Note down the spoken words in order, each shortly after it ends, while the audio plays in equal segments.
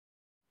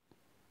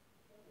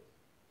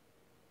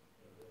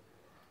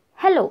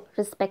Hello,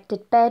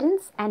 respected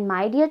parents and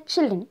my dear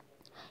children.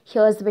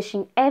 Here's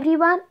wishing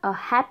everyone a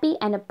happy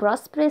and a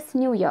prosperous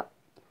new year.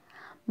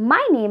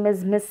 My name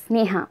is Miss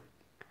Neha.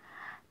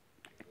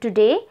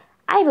 Today,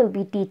 I will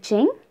be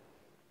teaching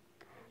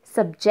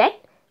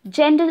subject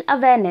general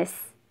awareness,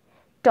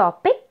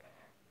 topic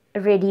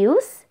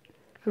reduce,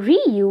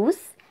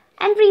 reuse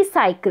and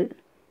recycle.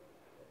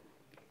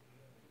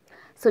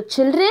 So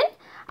children,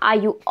 are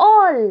you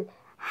all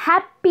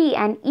happy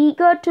and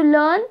eager to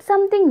learn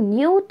something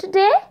new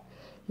today?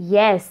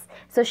 Yes.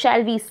 So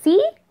shall we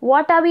see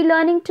what are we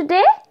learning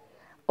today?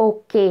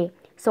 Okay.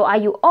 So are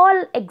you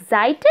all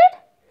excited?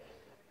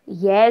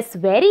 Yes,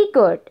 very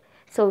good.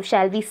 So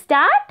shall we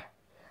start?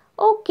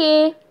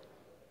 Okay.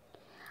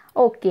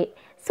 Okay.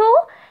 So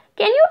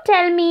can you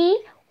tell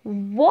me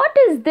what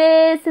is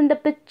this in the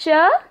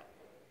picture?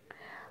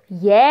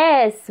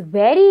 Yes,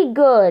 very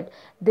good.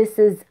 This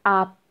is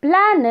our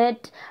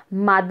planet,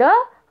 Mother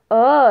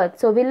Earth.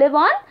 So we live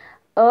on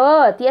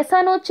Earth. Yes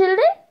or no,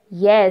 children?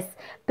 Yes.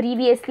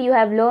 Previously you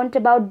have learnt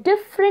about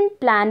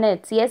different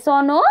planets. Yes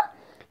or no?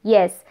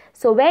 Yes.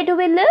 So where do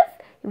we live?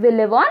 We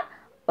live on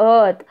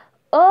Earth.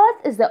 Earth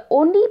is the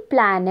only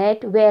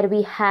planet where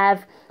we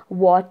have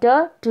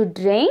water to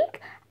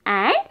drink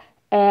and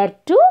air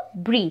to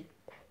breathe.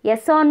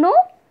 Yes or no?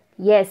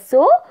 Yes.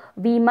 So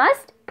we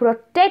must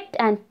protect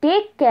and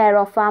take care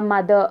of our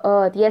Mother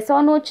Earth. Yes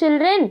or no,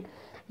 children?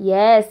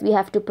 Yes, we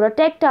have to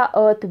protect our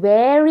earth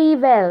very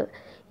well.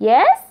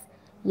 Yes?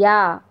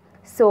 Yeah.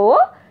 So,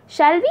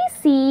 shall we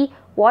see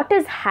what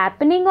is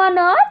happening on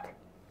earth?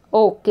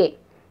 Okay.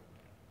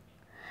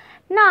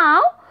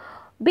 Now,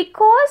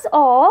 because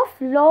of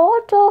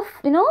lot of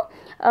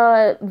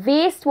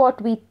waste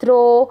what we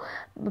throw,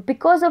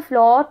 because of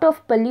lot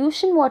of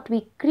pollution what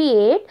we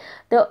create,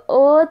 the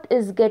earth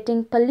is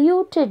getting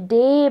polluted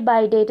day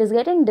by day. It is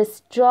getting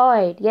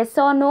destroyed. Yes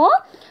or no?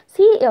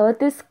 See,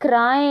 earth is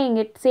crying.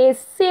 It says,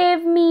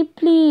 save me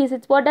please.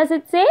 What does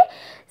it say?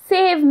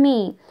 Save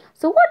me.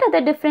 So what are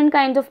the different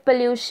kinds of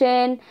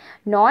pollution?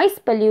 Noise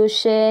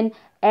pollution,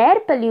 air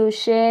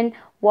pollution,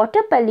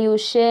 water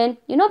pollution.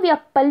 We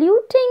are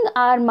polluting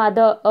our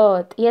Mother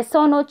Earth. Yes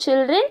or no,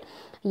 children?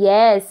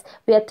 Yes,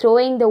 we are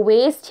throwing the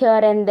waste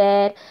here and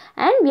there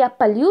and we are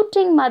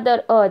polluting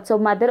Mother Earth. So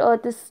Mother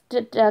Earth is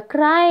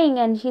crying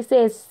and she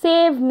says,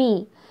 save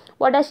me.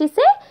 What does she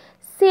say?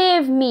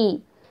 Save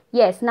me.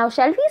 Yes, now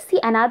shall we see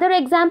another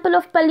example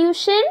of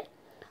pollution?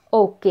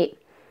 Okay.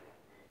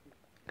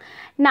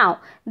 Now,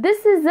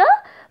 this is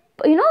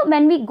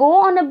when we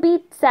go on a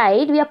beach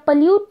side, we are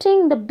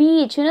polluting the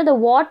beach, the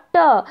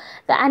water.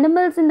 The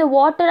animals in the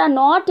water are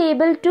not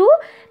able to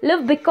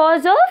live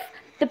because of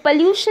the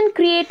pollution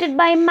created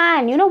by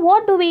man.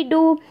 What do we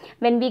do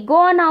when we go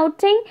on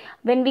outing?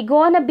 When we go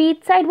on a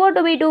beach side, what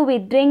do? We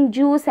drink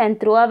juice and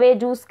throw away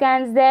juice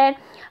cans there.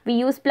 We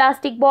use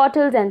plastic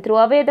bottles and throw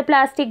away the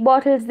plastic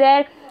bottles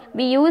there.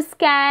 We use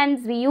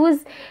cans, we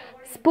use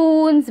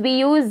spoons, we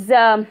use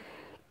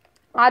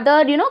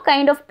other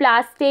kind of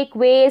plastic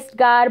waste,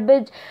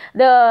 garbage,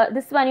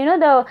 the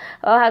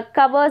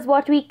covers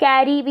what we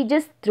carry, we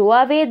just throw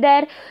away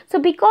there. So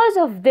because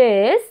of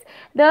this,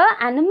 the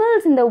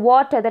animals in the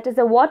water, that is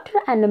the water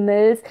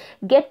animals,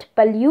 get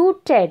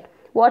polluted.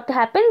 What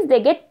happens?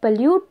 They get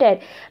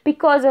polluted.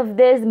 Because of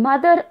this,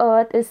 Mother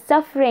Earth is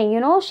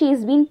suffering.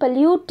 She's been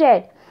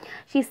polluted.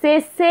 She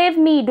says, save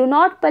me, do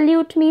not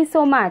pollute me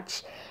so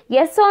much.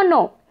 Yes or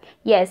no?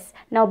 Yes.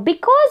 Now,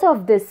 because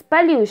of this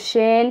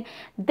pollution,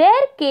 there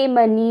came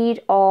a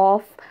need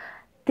of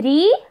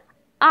 3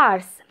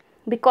 R's.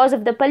 Because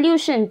of the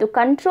pollution, to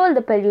control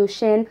the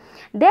pollution,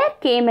 there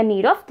came a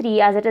need of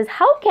 3 R's. That is,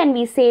 how can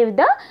we save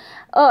the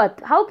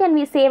earth? How can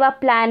we save our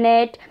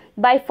planet?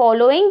 By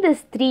following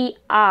these 3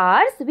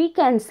 R's, we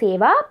can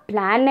save our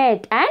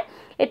planet. And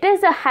it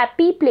is a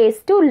happy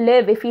place to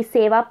live if we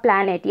save our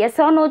planet. Yes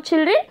or no,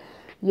 children?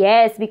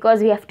 Yes,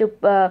 because we have to,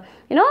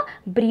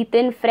 breathe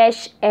in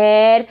fresh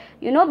air.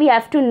 We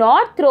have to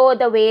not throw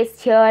the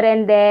waste here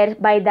and there.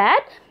 By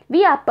that,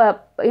 we are,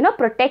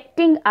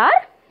 protecting our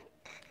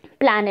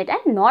planet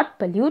and not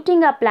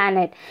polluting our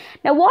planet.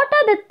 Now, what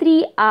are the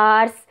 3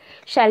 R's?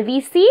 Shall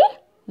we see?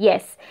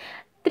 Yes,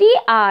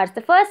 3 R's.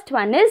 The first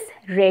one is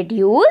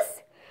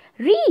reduce,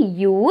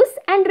 reuse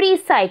and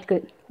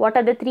recycle. What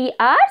are the 3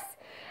 R's?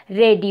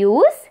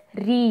 Reduce,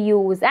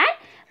 reuse and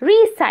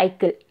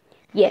recycle.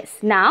 Yes,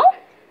 now,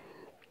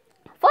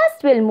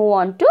 first we'll move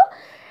on to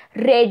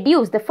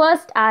reduce. The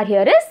first R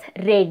here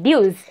is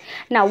reduce.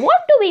 Now,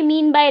 what do we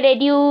mean by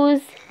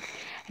reduce?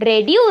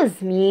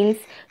 Reduce means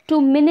to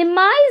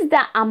minimize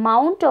the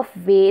amount of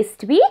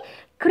waste we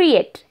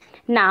create.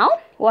 Now,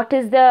 what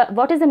is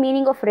the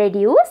meaning of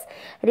reduce?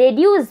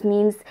 Reduce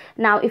means,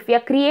 now if we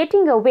are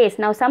creating a waste,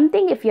 now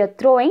something if you are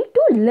throwing,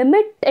 to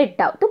limit it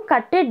down, to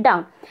cut it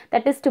down.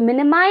 That is to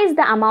minimize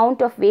the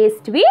amount of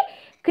waste we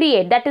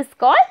create. That is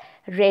called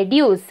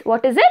reduce.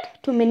 What is it?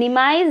 To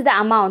minimize the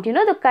amount,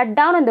 the cut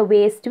down on the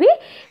waste we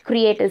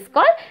create is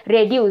called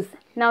reduce.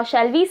 Now,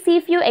 shall we see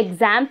a few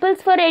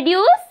examples for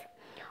reduce?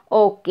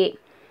 Okay.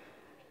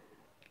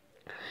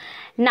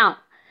 Now,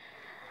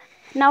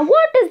 Now,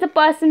 what is the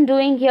person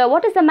doing here?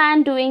 What is the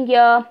man doing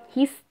here?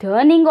 He's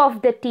turning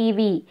off the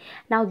TV.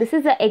 Now, this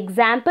is an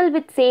example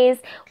which says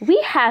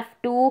we have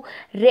to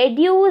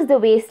reduce the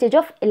wastage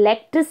of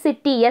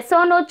electricity. Yes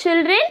or no,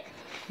 children?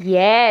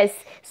 Yes.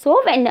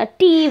 So, when a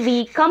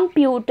TV,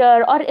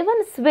 computer or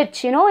even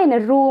switch, in a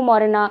room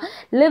or in a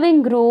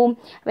living room,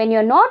 when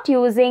you're not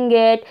using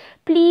it,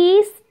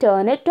 please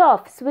turn it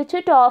off, switch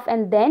it off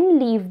and then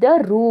leave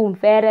the room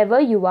wherever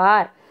you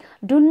are.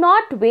 Do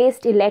not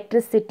waste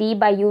electricity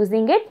by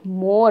using it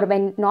more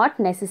when not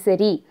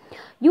necessary.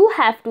 You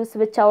have to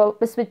switch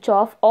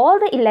off all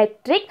the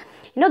electric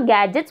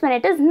gadgets when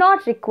it is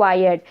not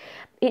required.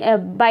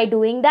 By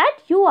doing that,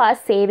 you are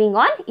saving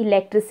on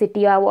electricity.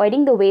 You are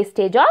avoiding the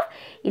wastage of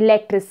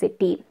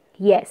electricity.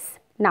 Yes.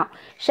 Now,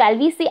 shall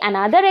we see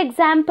another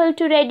example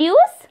to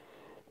reduce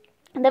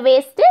the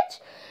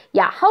wastage?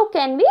 Yeah, how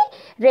can we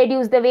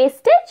reduce the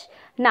wastage?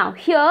 Now,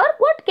 here,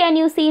 what can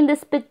you see in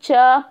this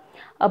picture?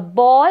 A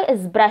boy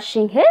is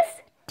brushing his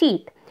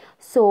teeth.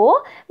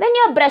 So, when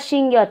you're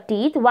brushing your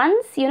teeth,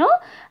 once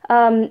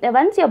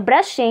you're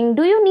brushing,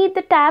 do you need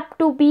the tap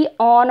to be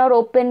on or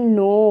open?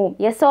 No.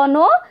 Yes or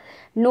no?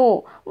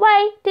 No.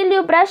 Why? Till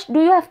you brush, do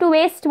you have to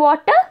waste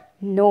water?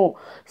 No.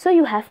 So,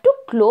 you have to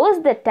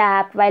close the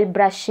tap while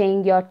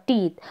brushing your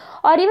teeth.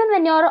 Or even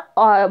when you're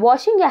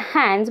washing your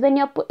hands, when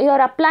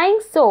you're applying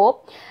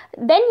soap,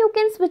 then you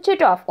can switch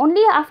it off.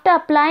 Only after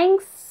applying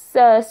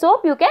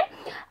soap you can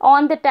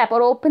on the tap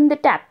or open the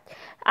tap.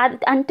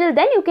 Until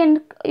then you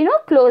can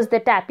close the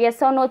tap.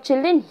 Yes or no,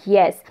 children?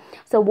 Yes.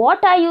 So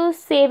what are you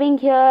saving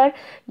here?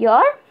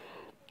 You're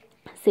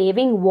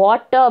saving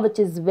water, which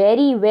is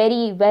very,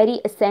 very, very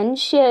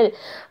essential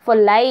for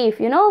life.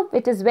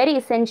 It is very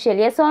essential.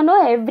 Yes or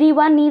no?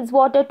 Everyone needs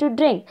water to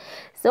drink.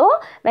 So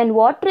when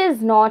water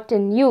is not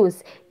in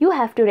use, you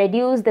have to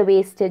reduce the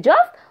wastage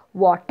of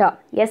water.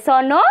 Yes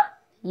or no?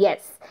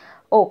 Yes.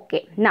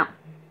 Okay. Now,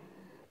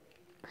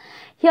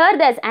 here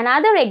there's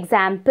another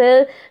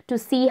example to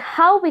see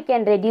how we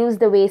can reduce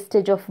the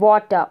wastage of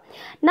water.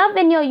 Now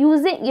when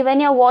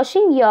you're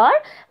washing your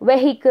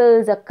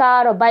vehicles, a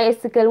car or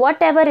bicycle,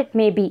 whatever it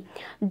may be,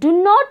 do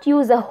not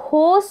use a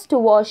hose to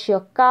wash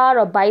your car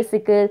or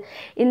bicycle.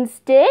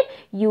 Instead,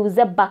 use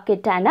a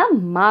bucket and a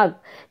mug.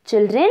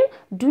 Children,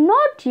 do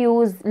not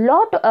use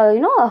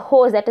a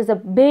hose, that is a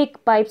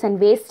big pipes, and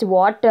waste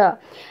water.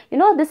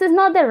 This is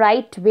not the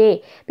right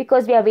way,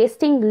 because we are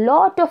wasting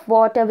lot of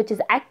water which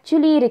is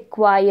actually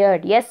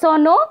required. Yes or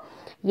no?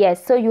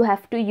 Yes. So you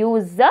have to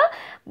use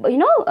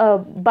a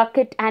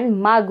bucket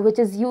and mug, which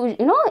is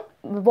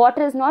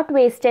water is not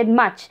wasted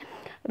much.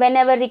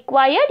 Whenever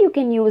required, you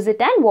can use it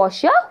and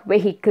wash your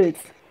vehicles.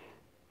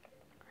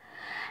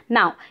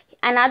 Now,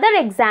 another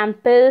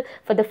example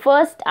for the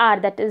first R,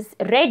 that is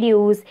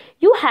reduce,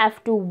 you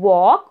have to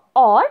walk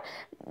or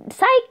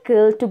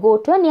cycle to go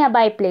to a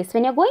nearby place.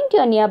 When you're going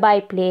to a nearby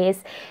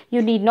place,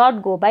 you need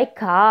not go by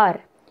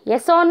car.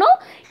 Yes or no?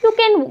 You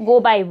can go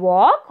by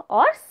walk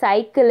or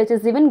cycle. It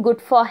is even good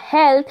for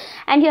health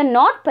and you're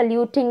not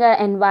polluting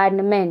the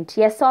environment.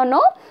 Yes or no?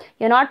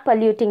 You're not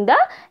polluting the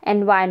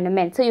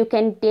environment. So you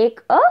can take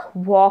a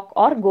walk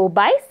or go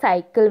by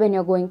cycle when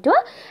you're going to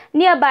a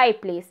nearby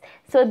place.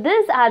 So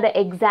these are the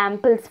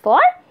examples for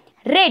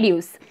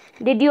reduce.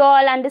 Did you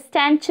all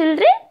understand,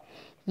 children?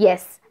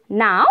 Yes.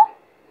 Now,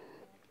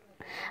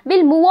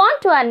 we'll move on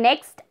to our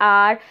next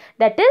R,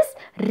 that is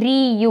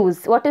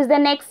reuse. What is the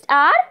next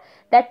R?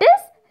 That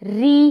is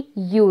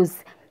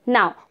reuse.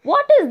 Now,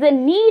 what is the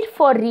need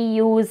for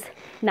reuse?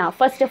 Now,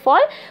 first of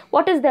all,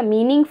 what is the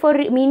meaning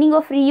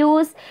of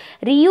reuse?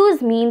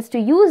 Reuse means to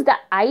use the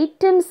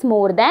items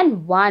more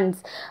than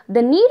once.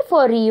 The need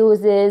for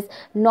reuse is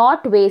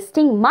not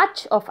wasting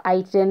much of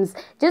items,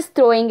 just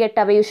throwing it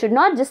away. You should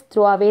not just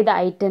throw away the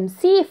item.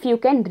 See if you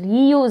can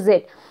reuse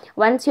it.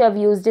 Once you have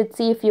used it,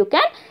 see if you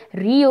can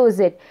reuse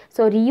it.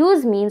 So,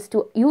 reuse means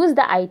to use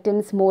the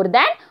items more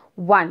than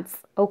once.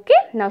 Okay.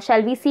 Now,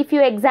 shall we see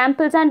few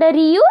examples under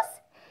reuse?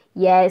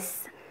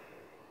 Yes.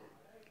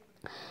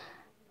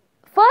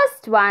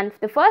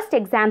 The first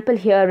example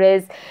here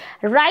is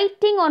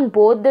writing on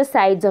both the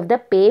sides of the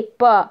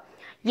paper.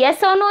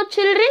 Yes or no,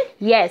 children?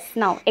 Yes.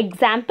 Now,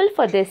 example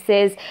for this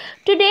is,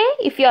 today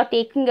if you are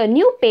taking a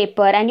new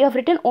paper and you have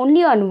written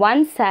only on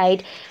one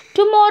side,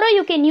 tomorrow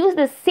you can use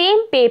the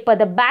same paper,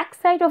 the back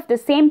side of the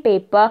same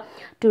paper,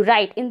 to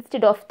write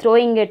instead of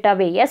throwing it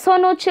away. Yes or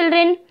no,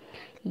 children?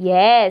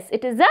 Yes,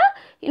 it is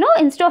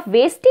instead of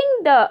wasting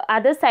the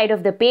other side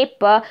of the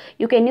paper,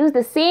 you can use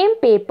the same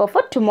paper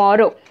for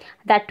tomorrow.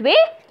 That way,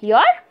 you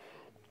are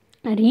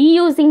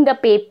reusing the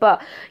paper.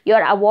 You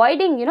are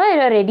avoiding, you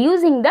are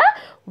reducing the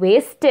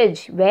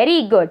wastage.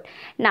 Very good.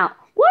 Now,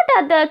 what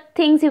are the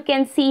things you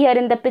can see here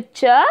in the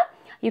picture?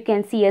 You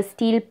can see a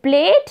steel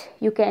plate,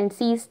 you can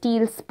see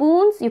steel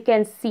spoons, you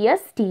can see a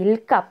steel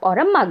cup or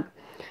a mug.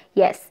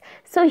 Yes.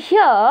 So,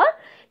 here,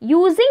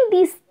 using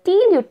these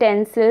steel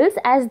utensils,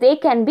 as they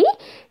can be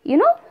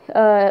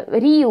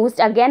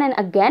reused again and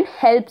again,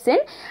 helps in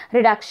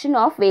reduction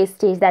of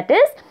wastage. That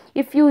is,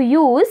 if you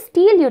use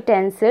steel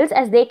utensils,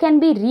 as they can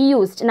be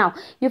reused. Now,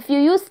 if you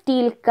use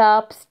steel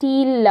cup,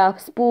 steel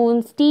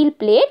spoon, steel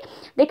plate,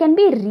 they can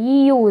be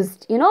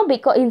reused,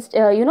 because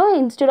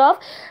instead of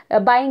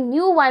buying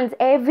new ones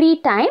every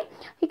time,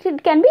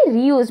 it can be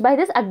reused. By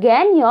this,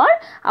 again, you're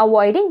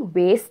avoiding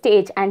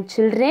wastage. And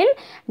children,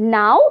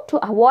 now to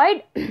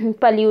avoid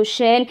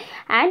pollution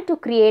and to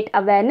create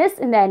awareness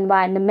in the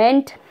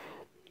environment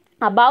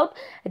about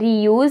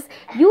reuse,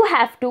 you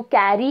have to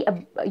carry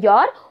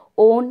your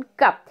own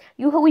cup.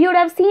 You would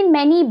have seen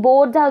many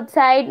boards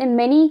outside in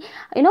many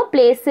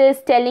places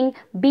telling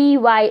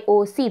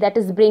BYOC, that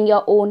is bring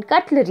your own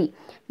cutlery.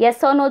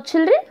 Yes or no,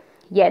 children?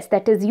 Yes,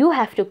 that is you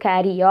have to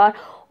carry your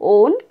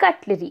own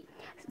cutlery.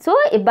 So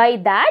by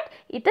that,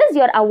 it is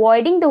you're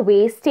avoiding the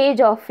wastage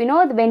of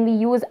when we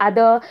use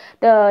the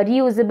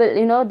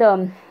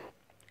reusable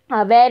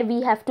where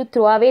we have to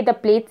throw away the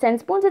plates and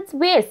spoons. It's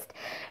waste.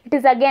 It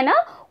is again a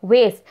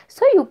waste.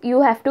 So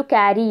you have to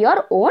carry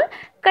your own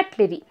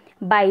cutlery.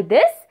 By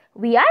this,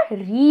 we are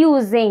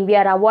reusing. We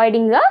are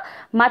avoiding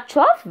much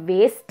of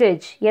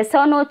wastage. Yes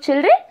or no,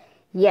 children?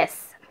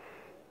 Yes.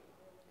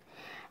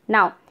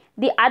 Now,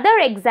 the other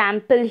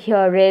example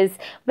here is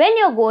when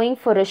you're going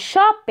for a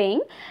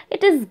shopping,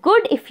 it is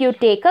good if you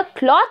take a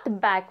cloth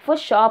bag for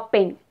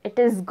shopping. It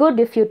is good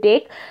if you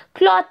take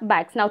cloth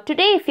bags. Now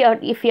today,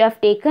 if you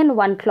have taken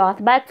one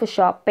cloth bag for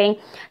shopping,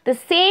 the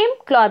same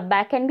cloth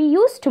bag can be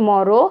used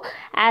tomorrow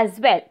as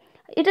well.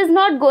 It is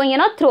not going,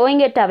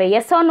 throwing it away.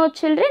 Yes or no,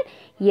 children?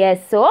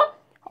 Yes. So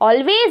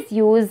always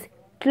use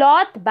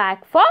cloth bag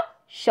for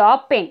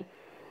shopping.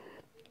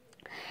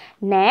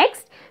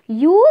 Next,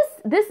 use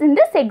this in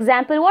this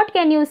example. What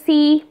can you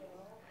see?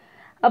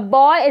 A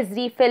boy is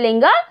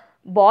refilling a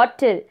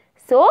bottle.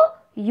 So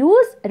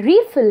use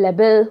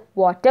refillable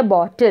water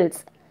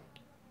bottles.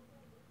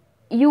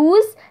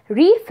 Use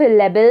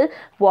refillable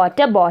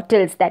water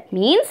bottles. That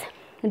means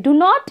do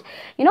not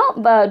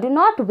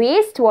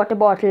waste water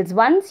bottles.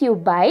 Once you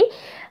buy,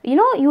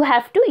 you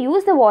have to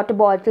use the water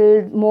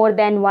bottle more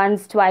than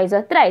once, twice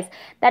or thrice.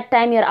 That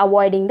time you're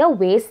avoiding the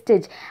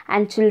wastage.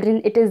 And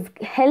children, it is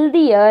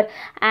healthier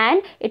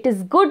and it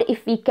is good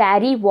if we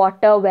carry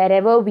water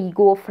wherever we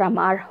go from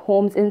our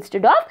homes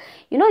instead of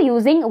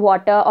using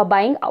water or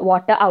buying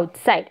water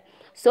outside.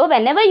 So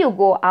whenever you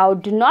go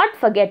out, do not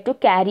forget to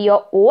carry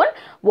your own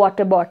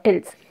water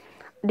bottles.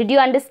 Did you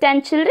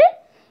understand, children?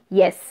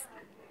 Yes.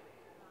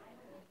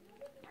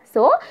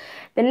 So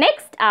the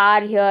next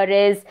R here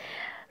is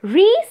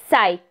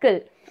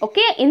recycle.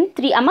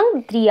 Okay, among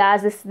the 3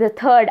 R's, this is the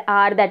third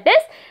R, that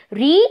is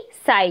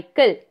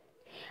recycle.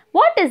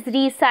 What is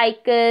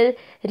recycle?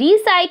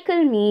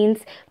 Recycle means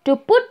to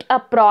put a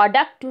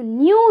product to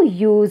new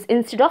use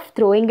instead of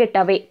throwing it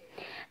away.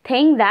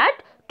 Think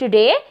that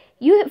today,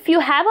 if you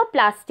have a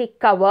plastic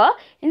cover,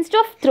 instead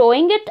of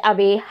throwing it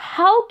away,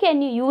 how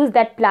can you use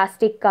that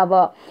plastic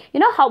cover?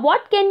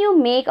 What can you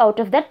make out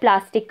of that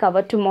plastic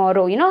cover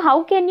tomorrow?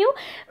 How can you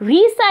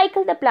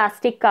recycle the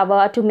plastic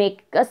cover to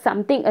make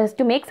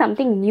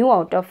something new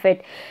out of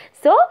it?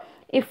 So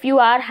if you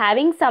are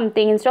having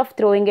something, instead of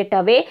throwing it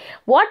away,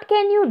 what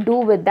can you do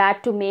with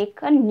that to make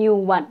a new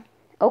one?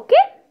 Okay?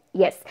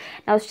 Yes.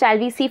 Now shall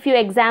we see few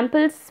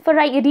examples for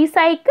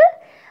recycle?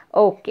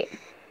 Okay.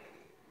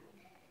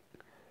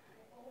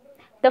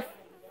 The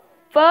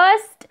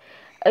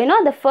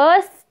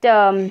first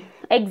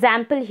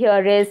example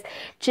here is,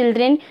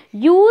 children,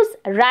 use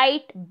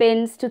right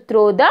bins to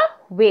throw the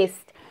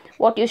waste.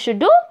 What you should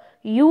do?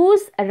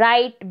 Use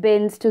right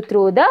bins to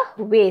throw the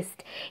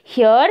waste.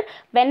 Here,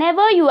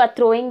 whenever you are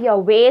throwing your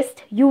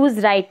waste,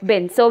 use right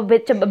bin. So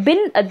which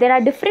bin, there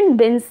are different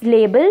bins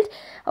labeled.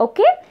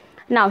 Okay.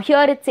 Now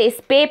here it says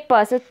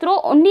paper, so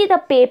throw only the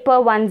paper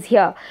ones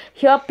here.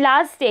 Here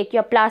plastic,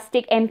 your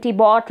plastic empty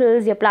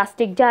bottles, your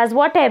plastic jars,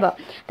 whatever.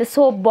 The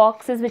soap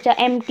boxes which are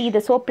empty,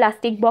 the soap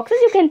plastic boxes,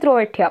 you can throw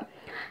it here.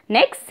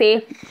 Next,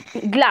 say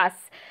glass.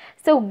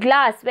 So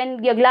glass,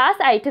 when your glass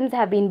items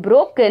have been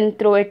broken,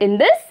 throw it in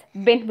this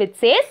bin which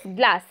says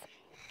glass.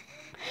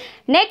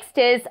 Next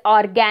is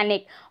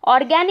organic.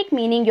 Organic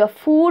meaning your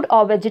food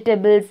or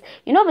vegetables,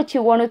 which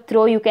you want to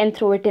throw, you can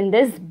throw it in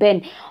this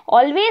bin.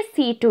 Always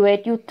see to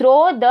it, you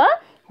throw the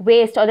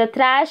waste or the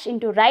trash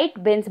into right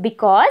bins,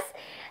 because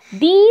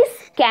these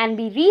can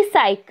be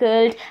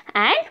recycled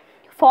and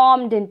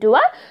formed into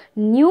a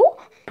new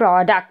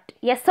product.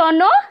 Yes or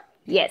no?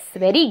 Yes,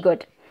 very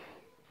good.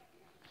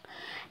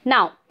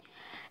 Now,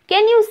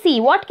 can you see,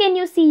 what can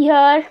you see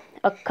here?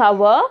 A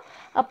cover,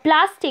 a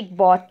plastic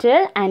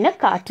bottle and a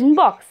carton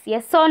box.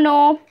 Yes or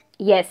no?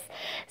 Yes.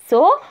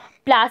 So,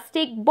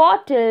 plastic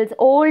bottles,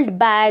 old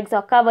bags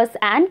or covers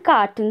and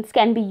cartons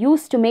can be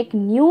used to make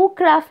new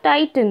craft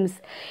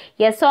items.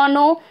 Yes or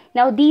no?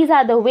 Now, these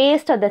are the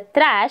waste or the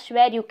trash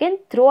where you can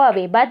throw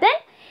away. But then,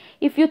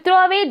 if you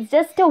throw away, it's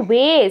just a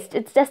waste.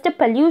 It's just a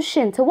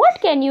pollution. So, what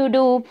can you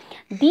do?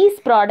 These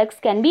products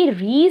can be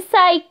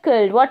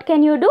recycled. What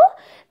can you do?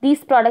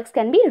 These products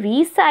can be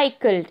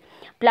recycled.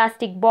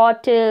 Plastic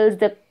bottles,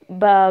 the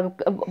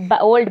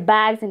old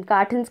bags and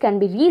cartons can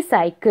be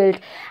recycled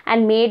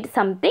and made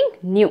something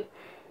new.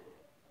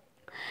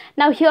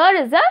 Now here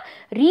is a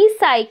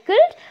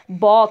recycled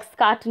box,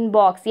 carton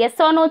box. Yes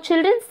or no,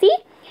 children? See,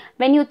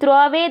 when you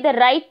throw away the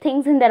right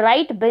things in the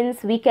right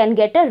bins, we can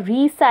get a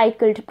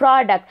recycled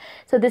product.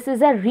 So this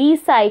is a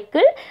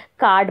recycled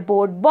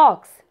cardboard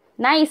box.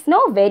 Nice,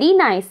 no? Very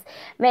nice.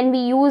 When we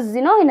use,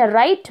 in a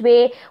right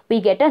way, we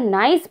get a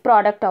nice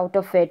product out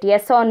of it.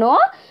 Yes or no?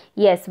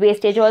 Yes,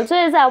 wastage also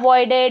is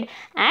avoided,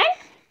 and,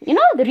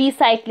 the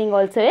recycling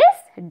also is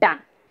done.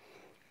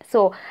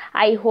 So,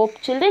 I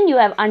hope children you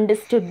have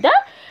understood the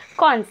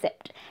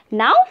concept.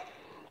 Now,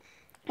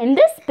 in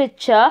this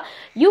picture,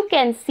 you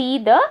can see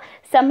the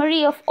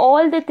summary of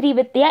all the three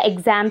with their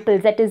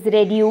examples, that is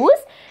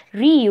reduce,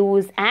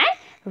 reuse and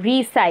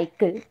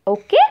recycle.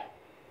 Okay.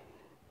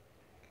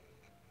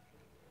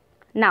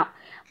 Now,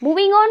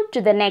 moving on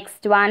to the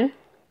next one.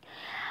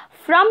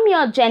 From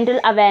your general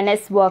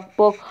awareness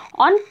workbook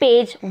on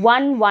page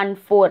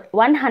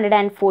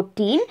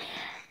 114,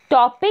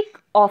 topic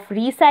of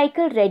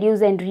recycle,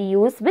 reduce and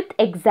reuse with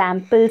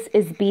examples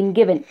is being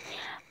given.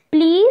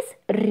 Please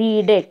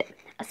read it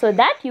so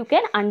that you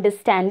can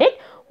understand it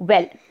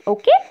well.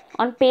 Okay,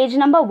 on page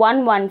number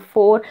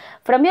 114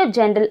 from your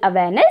general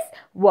awareness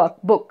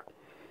workbook.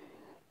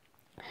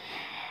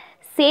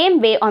 Same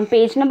way on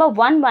page number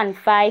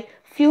 115,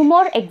 few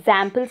more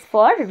examples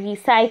for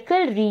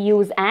recycle,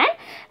 reuse and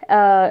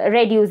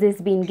reduce is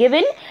being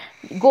given.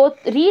 Go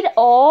read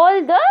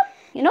all the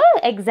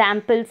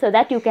examples so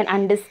that you can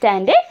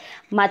understand it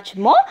much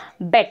more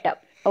better.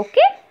 Okay.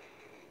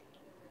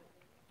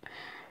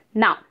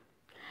 Now,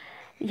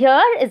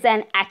 here is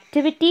an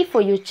activity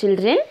for you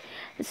children.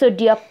 So,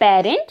 dear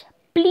parent,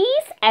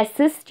 please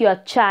assist your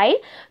child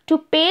to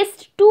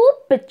paste 2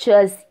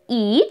 pictures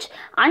each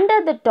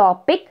under the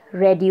topic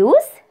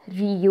reduce,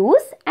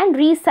 reuse and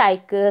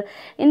recycle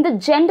in the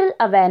general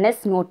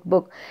awareness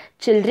notebook.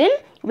 Children,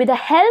 with the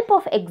help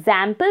of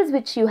examples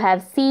which you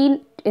have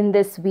seen in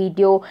this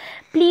video,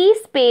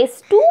 please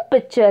paste 2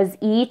 pictures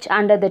each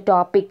under the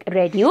topic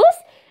reduce,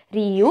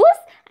 reuse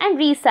and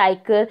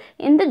recycle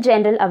in the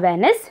general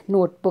awareness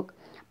notebook.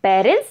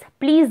 Parents,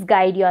 please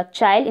guide your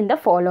child in the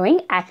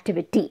following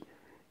activity.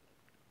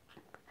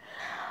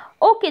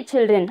 Okay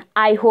children,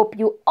 I hope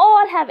you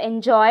all have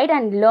enjoyed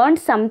and learned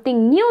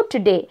something new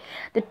today.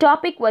 The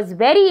topic was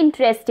very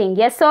interesting,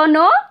 yes or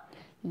no?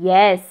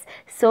 Yes.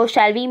 So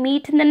shall we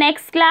meet in the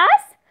next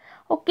class?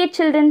 Okay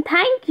children,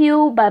 thank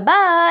you.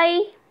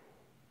 Bye-bye.